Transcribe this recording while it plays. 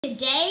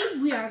Today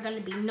we are going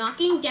to be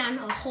knocking down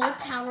a whole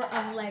tower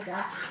of Lego.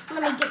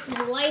 Let me get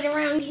some light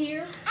around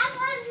here.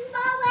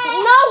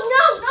 No,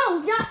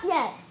 not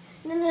yet.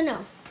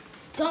 No.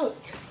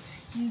 Don't.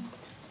 You,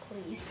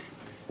 please.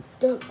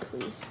 Don't,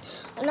 please.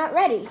 I'm not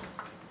ready.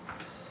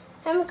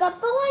 I haven't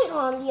got the light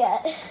on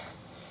yet.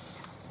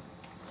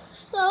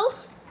 So,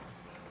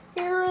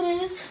 here it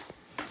is.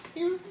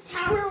 Here's the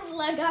tower of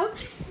Lego.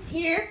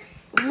 Here.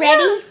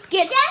 Ready,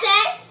 get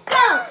set,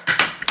 go!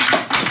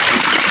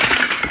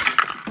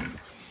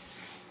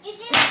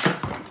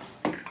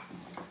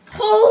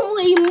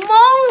 Holy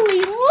moly,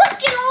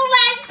 look at all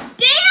that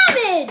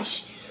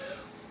damage!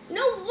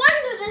 No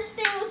wonder this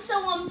thing was so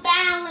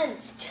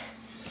unbalanced.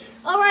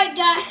 Alright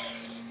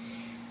guys,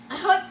 I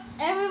hope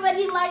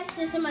everybody likes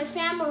this in my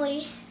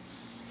family.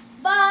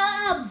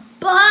 Bye!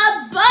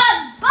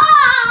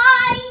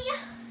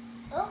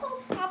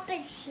 Oh,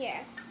 Papa's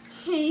here.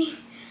 Hey,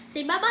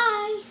 say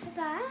bye-bye.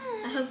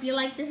 Bye. I hope you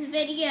like this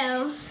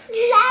video.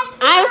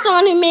 I was the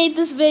one who made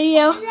this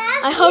video.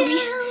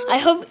 I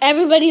hope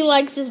everybody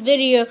likes this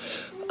video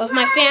of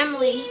my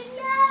family.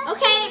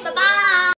 Okay, bye-bye.